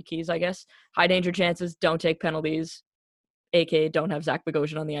the 3 keys, I guess. High danger chances, don't take penalties, aka don't have Zach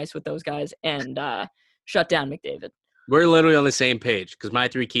Bogosian on the ice with those guys, and shut down McDavid. We're literally on the same page because my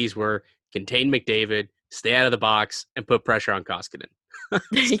 3 keys were contain McDavid, stay out of the box, and put pressure on Koskinen.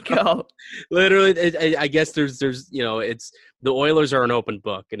 There you go. Literally, I guess there's it's the Oilers are an open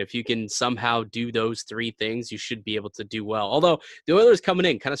book, and if you can somehow do those 3 things, you should be able to do well. Although the Oilers coming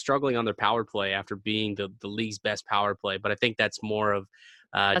in kind of struggling on their power play after being the league's best power play, but I think that's more of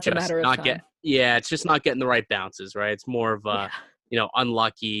that's just a matter of not time. It's just not getting the right bounces, right? It's more of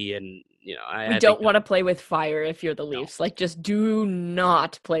unlucky, and I don't want to play with fire if you're the Leafs. No. Like, just do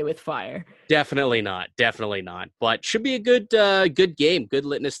not play with fire. Definitely not. But should be a good game, good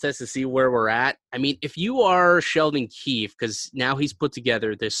litmus test to see where we're at. I mean, if you are Sheldon Keefe, because now he's put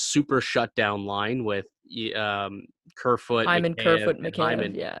together this super shutdown line with Kerfoot,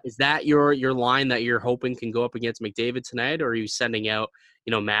 Mikheyev, yeah. Is that your line that you're hoping can go up against McDavid tonight, or are you sending out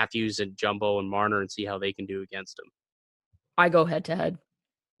Matthews and Jumbo and Marner and see how they can do against him? I go head to head.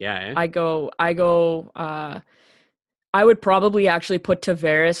 Yeah. Eh? I go. I would probably actually put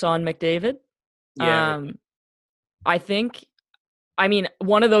Tavares on McDavid. Yeah. I mean,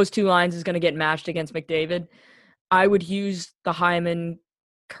 one of those 2 lines is going to get matched against McDavid. I would use the Hyman,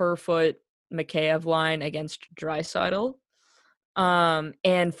 Kerfoot, Mikheyev line against Draisaitl.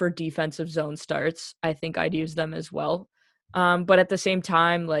 And for defensive zone starts, I think I'd use them as well. But at the same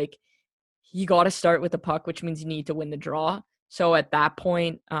time, like, you got to start with the puck, which means you need to win the draw. So at that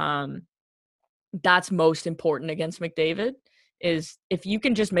point, that's most important against McDavid, is if you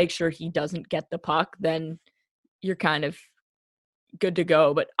can just make sure he doesn't get the puck, then you're kind of good to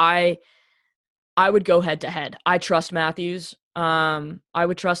go. But I would go head to head. I trust Matthews. I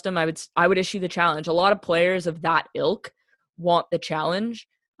would trust him. I would issue the challenge. A lot of players of that ilk want the challenge,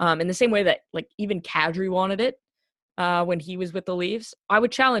 in the same way that, like, even Kadri wanted it when he was with the Leafs. I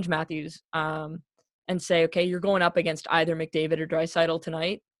would challenge Matthews and say, okay, you're going up against either McDavid or Draisaitl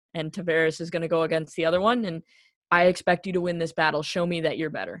tonight, and Tavares is going to go against the other one, and I expect you to win this battle. Show me that you're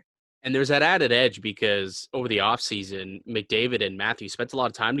better. And there's that added edge because over the offseason, McDavid and Matthews spent a lot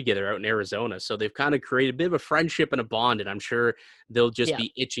of time together out in Arizona. So they've kind of created a bit of a friendship and a bond. And I'm sure they'll just Yeah.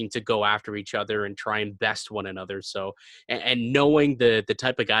 be itching to go after each other and try and best one another. So, and knowing the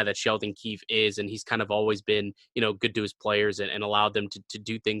type of guy that Sheldon Keefe is, and he's kind of always been, good to his players and allowed them to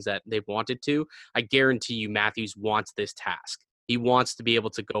do things that they've wanted to, I guarantee you Matthews wants this task. He wants to be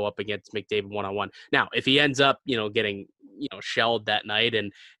able to go up against McDavid one-on-one. Now, if he ends up, getting, shelled that night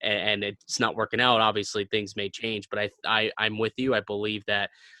and it's not working out, obviously things may change. But I'm with you. I believe that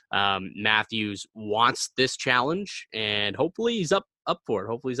Matthews wants this challenge, and hopefully he's up for it.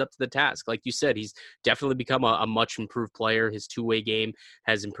 Hopefully he's up to the task. Like you said, he's definitely become a much improved player. His two-way game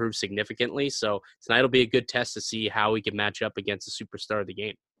has improved significantly. So tonight will be a good test to see how he can match up against the superstar of the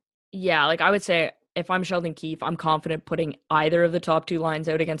game. Yeah, like I would say if I'm Sheldon Keefe, I'm confident putting either of the top two lines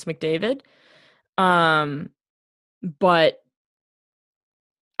out against McDavid. But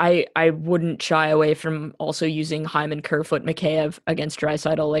I wouldn't shy away from also using Hyman, Kerfoot, Mikheyev against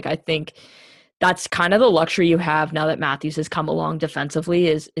Draisaitl. Like I think that's kind of the luxury you have now that Matthews has come along defensively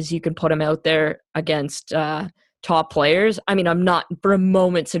is you can put him out there against top players. I mean, I'm not for a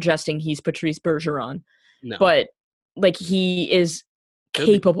moment suggesting he's Patrice Bergeron, No. but like he is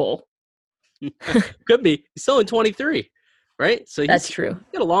capable. Could be. He's still in 23, right? So That's true.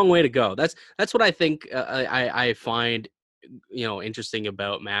 He's got a long way to go. That's what I think I find interesting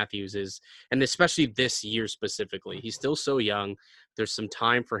about Matthews is, and especially this year specifically, he's still so young. There's some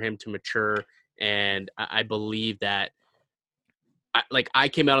time for him to mature, and I believe that I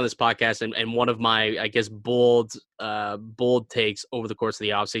came out on this podcast and one of my, I guess, bold takes over the course of the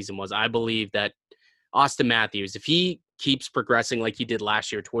offseason was I believe that Auston Matthews, if he keeps progressing like he did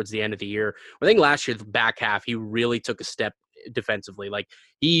last year towards the end of the year, I think last year, the back half, he really took a step defensively. Like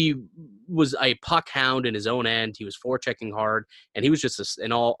he was a puck hound in his own end. He was forechecking hard, and he was just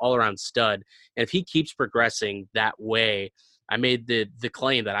an all-around stud. And if he keeps progressing that way, I made the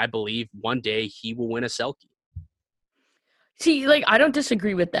claim that I believe one day he will win a Selke. See, like I don't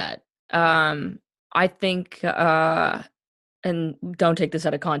disagree with that. I think, and don't take this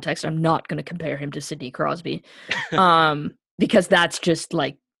out of context, I'm not going to compare him to Sidney Crosby, because that's just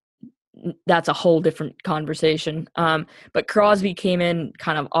like that's a whole different conversation. But Crosby came in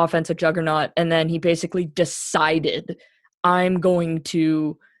kind of offensive juggernaut, and then he basically decided I'm going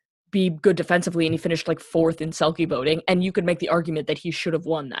to be good defensively, and he finished like 4th in Selke voting, and you could make the argument that he should have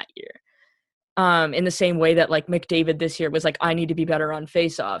won that year. In the same way that like McDavid this year was like, I need to be better on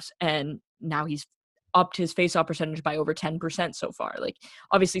faceoffs, and now he's upped his faceoff percentage by over 10% so far. Like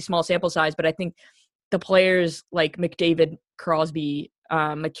obviously small sample size, but I think the players like McDavid, Crosby,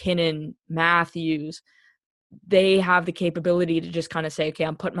 McKinnon, Matthews, they have the capability to just kind of say, okay,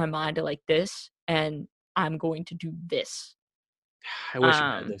 I'm putting my mind to like this, and I'm going to do this. I wish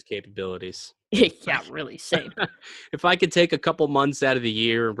I had those capabilities. Yeah, really, same. If I could take a couple months out of the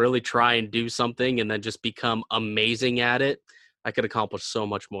year and really try and do something and then just become amazing at it, I could accomplish so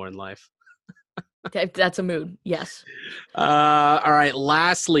much more in life. That's a mood, yes. All right,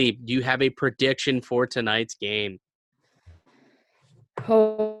 lastly, do you have a prediction for tonight's game?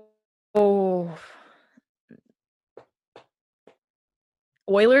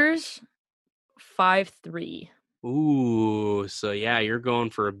 Oilers 5-3. Ooh, so yeah, you're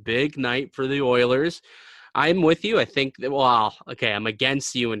going for a big night for the Oilers. I'm with you. I think that, I'm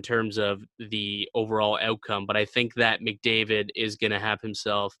against you in terms of the overall outcome, but I think that McDavid is going to have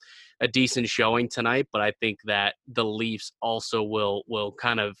himself a decent showing tonight, but I think that the Leafs also will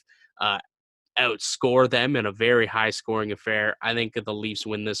kind of outscore them in a very high-scoring affair. I think that the Leafs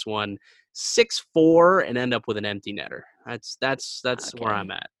win this one 6-4 and end up with an empty netter. That's Okay. where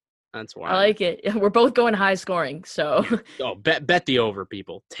I'm at. That's where I like it. We're both going high scoring, so bet the over,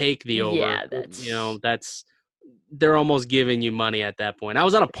 people. Take the over. Yeah, they're almost giving you money at that point. I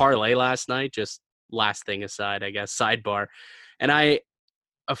was on a parlay last night, just last thing aside, I guess, sidebar. And a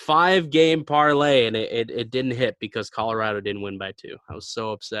 5-game parlay, and it didn't hit because Colorado didn't win by 2. I was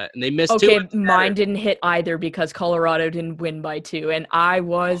so upset. And they missed 2. Okay, mine didn't hit either because Colorado didn't win by 2, and I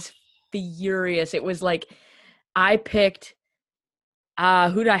was furious. It was like I picked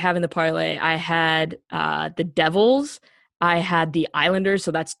who did I have in the parlay? I had the Devils. I had the Islanders,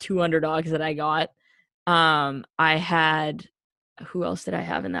 so that's 2 underdogs that I got. I had who else did I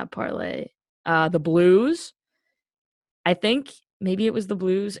have in that parlay? The Blues. I think maybe it was the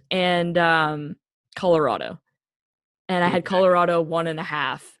Blues and Colorado. And I had Colorado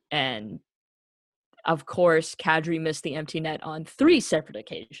 1.5, and of course, Kadri missed the empty net on 3 separate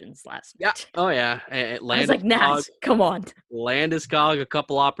occasions last night. Oh, yeah. I was like, Naz, come on. Landeskog, a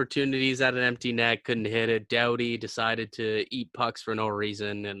couple opportunities at an empty net, couldn't hit it. Doughty decided to eat pucks for no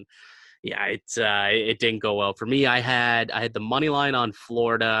reason. And, yeah, it didn't go well. For me, I had the money line on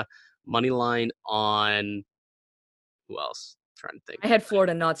Florida, money line on – who else? I'm trying to think. I had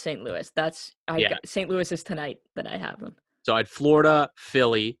Florida, not St. Louis. St. Louis is tonight that I have them. So I had Florida,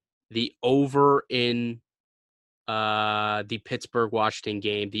 Philly, the over in the Pittsburgh-Washington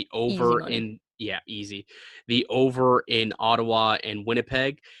game, the over easy. The over in Ottawa and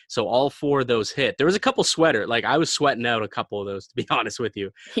Winnipeg. So all 4 of those hit. There was a couple sweater. Like, I was sweating out a couple of those, to be honest with you.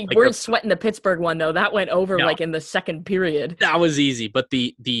 You weren't sweating the Pittsburgh one, though. That went over in the second period. That was easy. But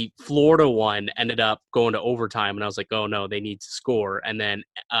the Florida one ended up going to overtime, and I was like, oh, no, they need to score. And then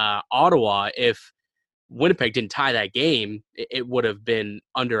Ottawa, if Winnipeg didn't tie that game, it would have been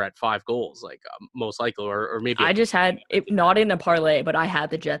under at 5 goals, like most likely, or maybe. I just had it not in a parlay, but I had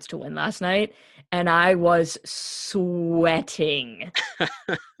the Jets to win last night, and I was sweating.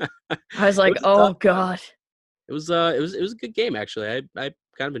 I was like, "Oh God!" It was a good game actually. I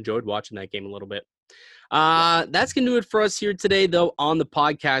kind of enjoyed watching that game a little bit. That's going to do it for us here today, though, on the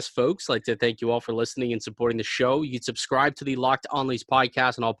podcast, folks. I'd like to thank you all for listening and supporting the show. You can subscribe to the Locked On Leafs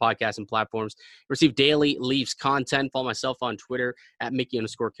podcast on all podcasting platforms. Receive daily Leafs content. Follow myself on Twitter at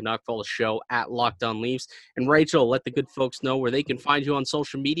Mickey_Canuck. Follow the show at Locked On Leafs. And Rachel, let the good folks know where they can find you on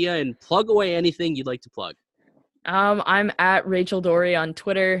social media and plug away anything you'd like to plug. I'm at Rachel Dory on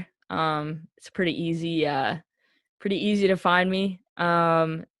Twitter. It's pretty easy to find me.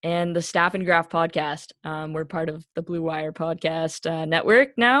 And the Staff and Graph podcast. We're part of the Blue Wire podcast network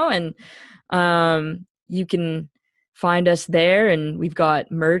now, and you can find us there, and we've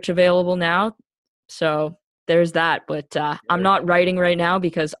got merch available now. So there's that, but I'm not writing right now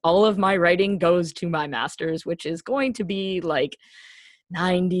because all of my writing goes to my master's, which is going to be like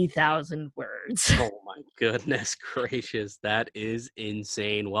 90,000 words. Oh my goodness gracious. That is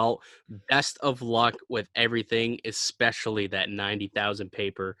insane. Well, best of luck with everything, especially that 90,000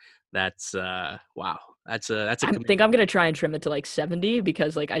 paper. That's wow. That's a I think I'm going to try and trim it to like 70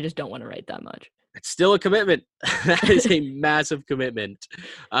 because like I just don't want to write that much. It's still a commitment. That is a massive commitment.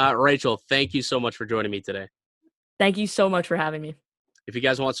 Rachel, thank you so much for joining me today. Thank you so much for having me. If you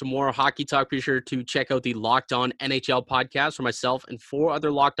guys want some more hockey talk, be sure to check out the Locked On NHL podcast where myself and 4 other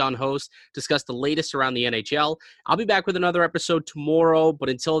Locked On hosts discuss the latest around the NHL. I'll be back with another episode tomorrow, but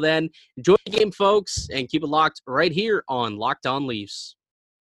until then, enjoy the game, folks, and keep it locked right here on Locked On Leafs.